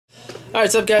Alright,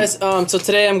 what's up guys? So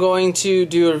today I'm going to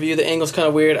do a review. The angle's kind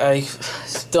of weird. I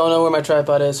don't know where my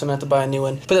tripod is, so I'm going to have to buy a new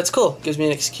one. But that's cool. Gives me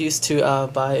an excuse to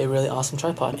buy a really awesome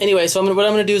tripod. Anyway, so what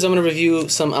I'm going to do is I'm going to review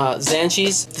some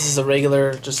Zanchis. This is a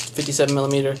regular, just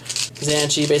 57mm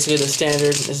Zanchi, basically the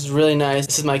standard. This is really nice.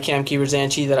 This is my Camkeeper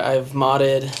Zanchi that I've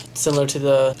modded, similar to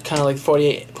the kind of like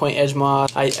 48-point edge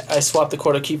mod. I swapped the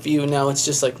quarter cube view, and now it's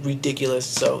just like ridiculous.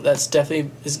 So that's definitely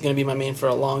is going to be my main for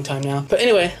a long time now. But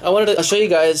anyway, I wanted to show you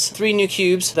guys 3 new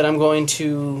cubes that I'm going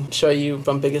to show you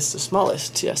from biggest to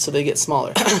smallest. Yeah, so they get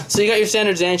smaller. So you got your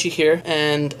standard Zanchi here,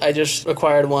 and I just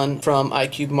acquired one from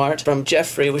ICubeMart from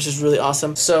Jeffrey, which is really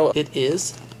awesome. So it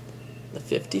is the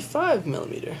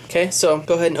 55mm. Okay, so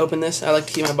go ahead and open this. I like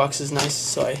to keep my boxes nice,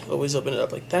 so I always open it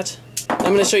up like that.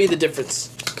 I'm going to show you the difference.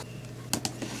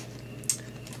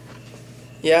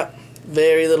 Yeah,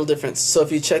 very little difference. So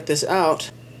if you check this out,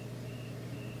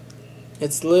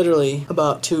 it's literally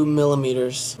about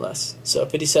 2mm less. So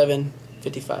 57,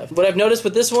 55. What I've noticed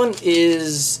with this one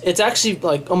is it's actually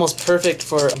like almost perfect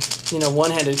for, you know,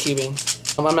 one-handed cubing.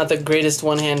 I'm not the greatest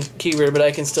one-hand cuber, but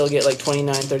I can still get like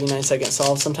 29, 39 second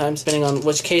solves sometimes, depending on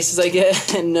which cases I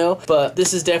get and no. But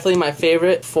this is definitely my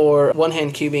favorite for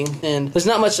one-hand cubing, and there's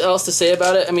not much else to say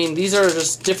about it. I mean, these are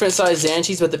just different size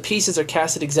Zanchis, but the pieces are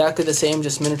casted exactly the same,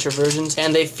 just miniature versions,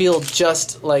 and they feel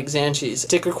just like Zanchis.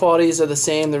 Sticker qualities are the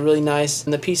same, they're really nice,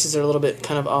 and the pieces are a little bit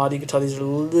kind of odd. You can tell these are a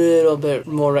little bit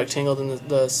more rectangle than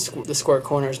the square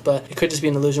corners, but it could just be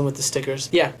an illusion with the stickers.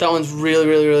 Yeah, that one's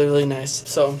really nice.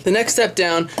 So the next step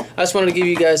down, I just wanted to give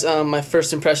you guys my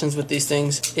first impressions with these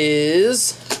things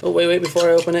is, oh wait, before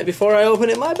I open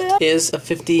it, my bad, is a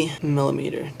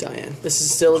 50mm Dayan. This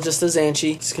is still just a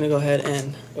Zanchi. Just gonna go ahead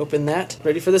and open that.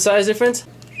 Ready for the size difference?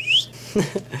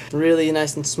 Really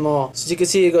nice and small. So as you can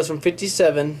see, it goes from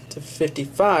 57 to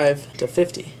 55 to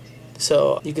 50.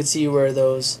 So you can see where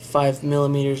those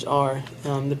 5mm are.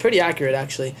 They're pretty accurate,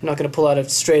 actually. I'm not going to pull out a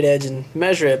straight edge and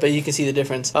measure it, but you can see the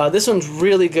difference. This one's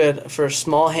really good for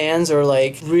small hands or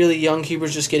like really young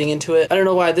cubers just getting into it. I don't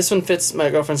know why. This one fits my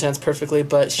girlfriend's hands perfectly,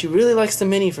 but she really likes the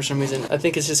mini for some reason. I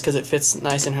think it's just because it fits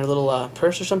nice in her little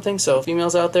purse or something. So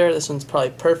females out there, this one's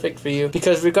probably perfect for you,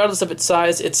 because regardless of its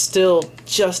size, it's still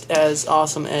just as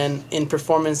awesome and in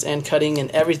performance and cutting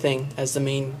and everything as the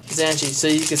main Zanchi. So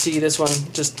you can see this one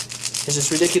it's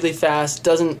just ridiculously fast,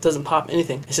 doesn't pop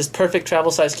anything. It's just perfect travel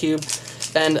size cube,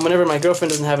 and whenever my girlfriend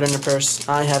doesn't have it in her purse,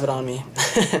 I have it on me.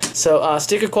 So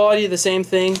sticker quality, the same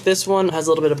thing. This one has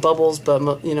a little bit of bubbles,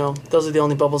 but you know, those are the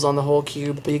only bubbles on the whole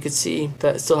cube. But you can see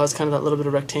that it still has kind of that little bit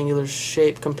of rectangular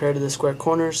shape compared to the square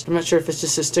corners. I'm not sure if it's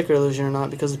just a sticker illusion or not,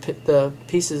 because the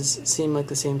pieces seem like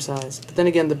the same size. But then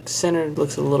again, the center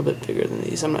looks a little bit bigger than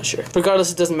these. I'm not sure.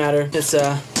 Regardless, it doesn't matter. It's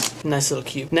a nice little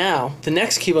cube. Now, the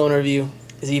next cube I want to review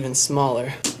is even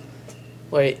smaller.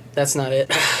 Wait, that's not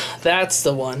it. That's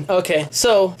the one. Okay,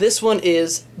 so this one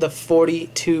is the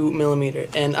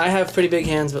 42mm, and I have pretty big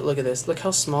hands, but look at this. Look how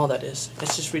small that is.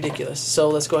 It's just ridiculous. So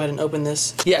let's go ahead and open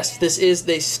this. Yes, this is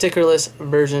the stickerless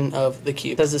version of the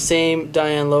cube. It has the same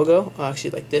Dayan logo. Oh, actually,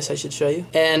 like this, I should show you.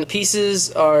 And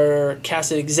pieces are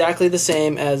casted exactly the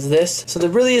same as this. So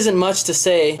there really isn't much to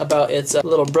say about its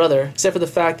little brother, except for the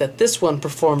fact that this one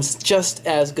performs just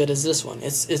as good as this one.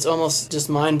 It's almost just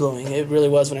mind-blowing. It really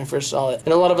was when I first saw it.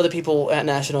 And a lot of other people at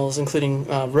Nationals, including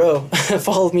Ro,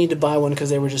 followed me to buy one because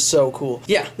they were just so cool.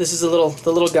 Yeah, this is the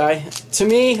little guy. To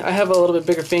me, I have a little bit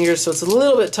bigger fingers, so it's a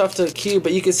little bit tough to cube,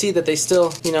 but you can see that they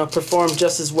still, you know, perform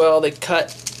just as well. They cut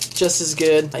just as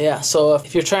good. Yeah, so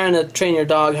if you're trying to train your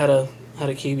dog how to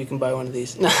cube, you can buy one of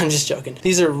these. No, I'm just joking.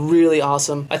 These are really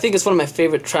awesome. I think it's one of my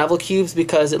favorite travel cubes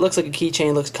because it looks like a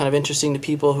keychain, looks kind of interesting to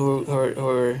people who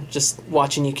are just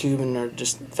watching you cube and are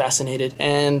just fascinated.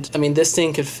 And I mean, this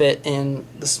thing could fit in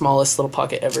the smallest little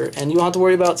pocket ever, and you won't have to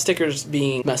worry about stickers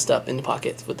being messed up in the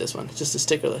pockets with this one. It's just a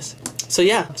stickerless. So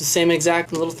yeah, it's the same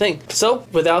exact little thing. So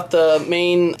without the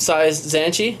main size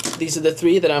Zanchi, these are the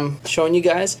 3 that I'm showing you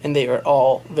guys, and they are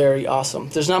all very awesome.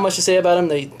 There's not much to say about them.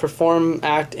 They perform,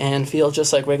 act, and feel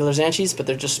just like regular Zanchis, but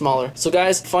they're just smaller. So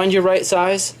guys, find your right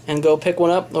size and go pick one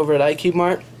up over at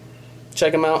ICubeMart.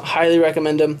 Check them out. Highly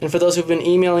recommend them. And for those who've been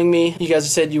emailing me, you guys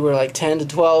have said you were like 10 to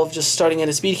 12 just starting at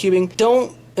a speed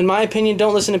cubing. In my opinion,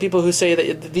 don't listen to people who say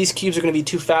that these cubes are going to be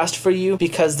too fast for you,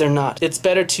 because they're not. It's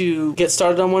better to get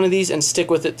started on one of these and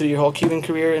stick with it through your whole cubing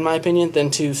career, in my opinion,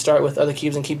 than to start with other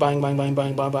cubes and keep buying,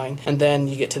 and then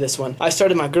you get to this one. I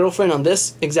started my girlfriend on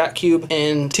this exact cube,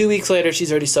 and 2 weeks later,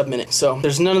 she's already submitted. So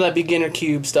there's none of that beginner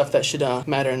cube stuff that should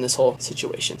matter in this whole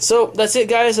situation. So that's it,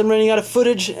 guys. I'm running out of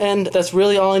footage, and that's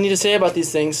really all I need to say about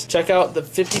these things. Check out the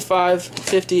 55,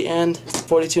 50, and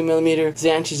 42mm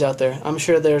Zanchis out there. I'm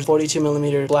sure there's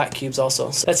 42mm your black cubes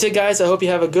also. So that's it, guys. I hope you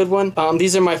have a good one.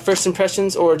 These are my first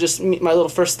impressions, or just my little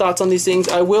first thoughts on these things.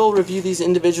 I will review these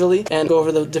individually and go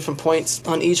over the different points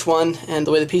on each one and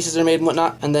the way the pieces are made and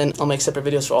whatnot, and then I'll make separate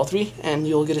videos for all three, and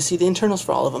you'll get to see the internals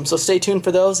for all of them. So stay tuned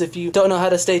for those. If you don't know how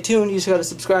to stay tuned, you just gotta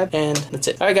subscribe, and that's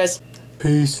it. Alright, guys.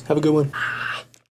 Peace. Have a good one.